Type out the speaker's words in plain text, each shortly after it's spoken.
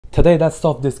Today, let's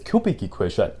solve this cubic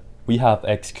equation. We have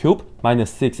x cubed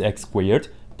minus 6x squared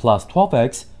plus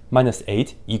 12x minus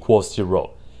 8 equals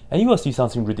 0. And you will see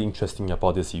something really interesting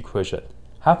about this equation.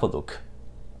 Have a look.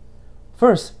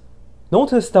 First,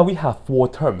 notice that we have 4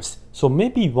 terms, so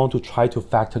maybe you want to try to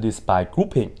factor this by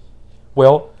grouping.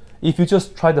 Well, if you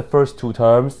just try the first 2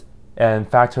 terms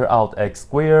and factor out x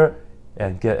squared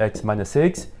and get x minus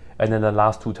 6, and then the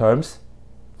last 2 terms,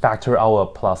 factor out a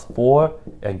plus 4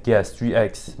 and get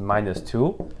 3x minus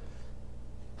 2,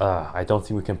 I don't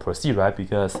think we can proceed, right?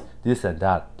 Because this and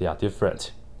that, they are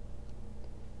different.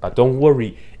 But don't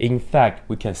worry, in fact,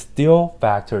 we can still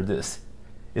factor this.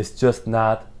 It's just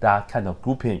not that kind of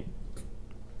grouping.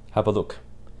 Have a look.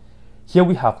 Here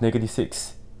we have negative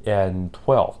 6 and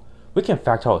 12. We can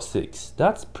factor out 6.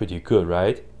 That's pretty good,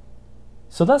 right?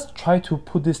 So let's try to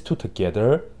put these two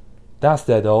together. That's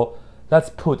that though.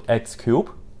 Let's put x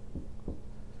cubed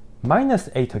minus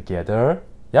 8 together.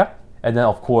 Yeah? And then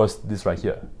of course this right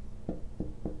here.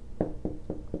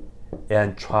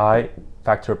 And try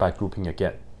factor by grouping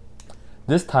again.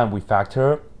 This time we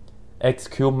factor x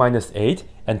cubed minus 8.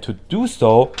 And to do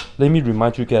so, let me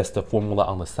remind you guys the formula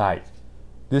on the side.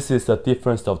 This is the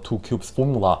difference of 2 cubes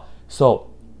formula. So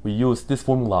we use this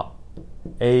formula.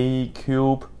 A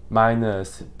cubed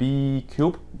minus b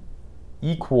cubed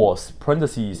equals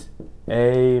parentheses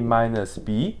a minus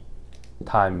b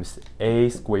times a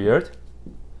squared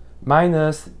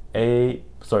minus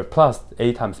plus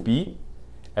a times b,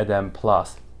 and then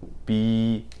plus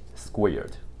b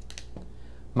squared.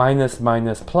 Minus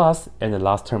minus plus, and the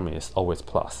last term is always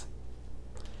plus.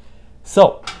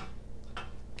 So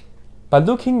by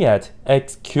looking at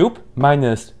x cubed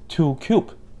minus 2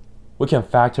 cubed, we can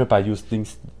factor by using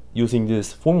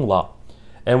this formula,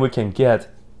 and we can get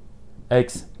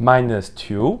x minus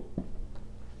 2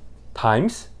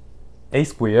 times a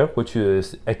squared, which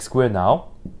is x squared now,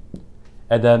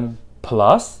 and then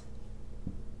plus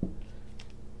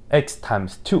x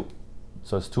times 2.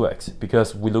 So it's 2x,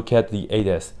 because we look at the 8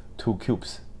 as 2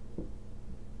 cubes.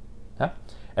 Yeah?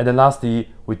 And then lastly,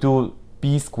 we do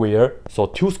b squared, so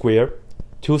 2 squared.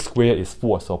 2 squared is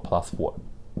 4, so plus 4.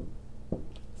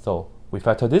 So we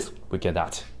factor this, we get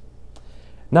that.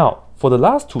 Now, for the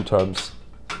last 2 terms,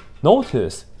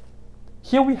 notice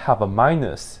here we have a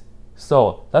minus.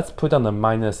 So let's put down the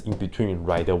minus in between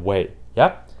right away.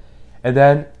 Yeah? And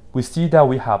then we see that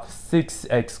we have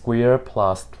 6x squared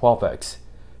plus 12x.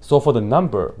 So for the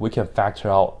number, we can factor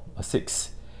out a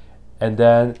 6. And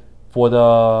then for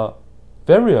the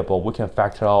variable, we can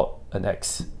factor out an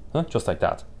x, just like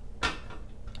that.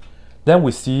 Then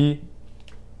we see,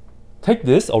 take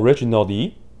this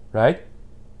originally, right?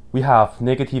 We have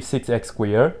negative 6x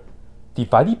squared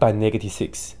divided by negative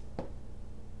 6.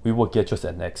 We will get just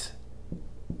an x.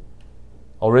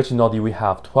 Originally, we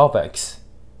have 12x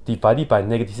divided by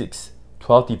negative 6.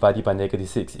 12 divided by negative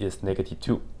 6 is negative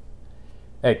 2.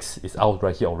 X is out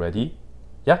right here already.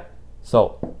 Yeah?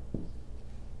 So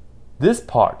this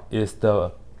part is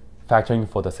the factoring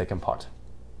for the second part.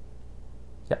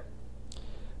 Yeah.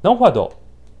 Now what though?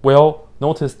 Well,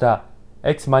 notice that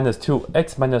x minus 2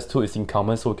 is in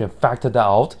common, so we can factor that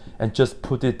out and just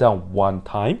put it down one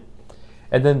time.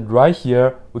 And then right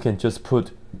here, we can just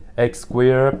put x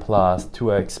squared plus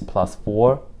 2x plus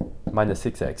 4 minus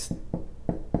 6x.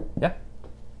 Yeah?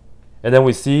 And then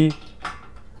we see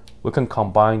we can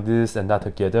combine this and that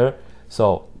together.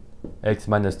 So x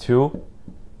minus 2,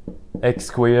 x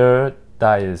squared,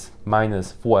 that is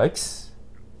minus 4x.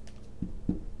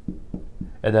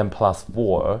 And then plus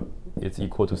 4 is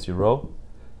equal to 0.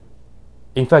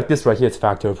 In fact, this right here is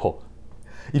factorable.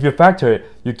 If you factor it,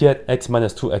 you get x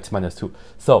minus 2, x minus 2.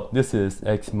 So this is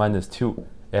x minus 2.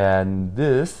 And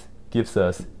this gives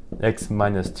us x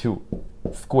minus 2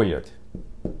 squared.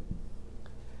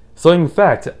 So in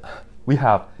fact, we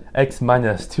have x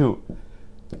minus 2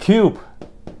 cubed.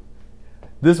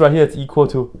 This right here is equal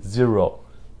to 0.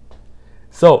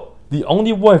 So the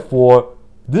only way for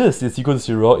this is equal to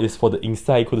 0 is for the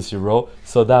inside equal to 0.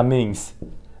 So that means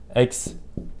x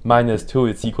minus 2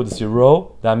 is equal to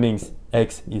 0. That means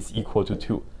x is equal to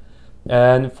 2.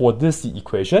 And for this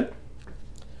equation,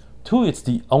 2 is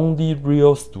the only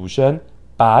real solution,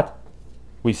 but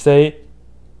we say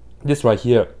this right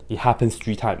here, it happens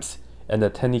 3 times. And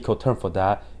the technical term for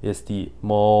that is the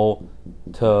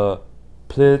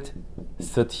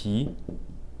multiplicity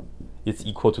is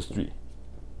equal to 3.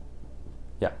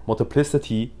 Yeah,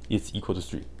 multiplicity is equal to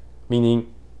 3.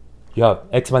 Meaning you have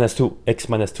x minus 2, x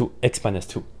minus 2, x minus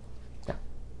 2. Yeah.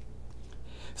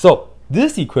 So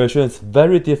this equation is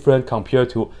very different compared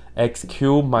to x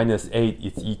cubed minus 8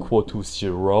 is equal to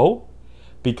 0.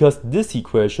 Because this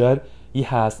equation, it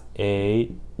has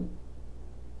a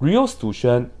real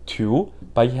solution 2,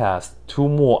 but it has 2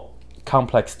 more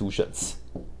complex solutions.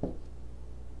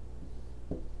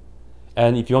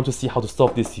 And if you want to see how to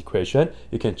solve this equation,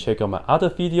 you can check out my other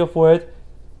video for it.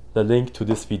 The link to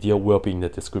this video will be in the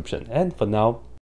description. And for now,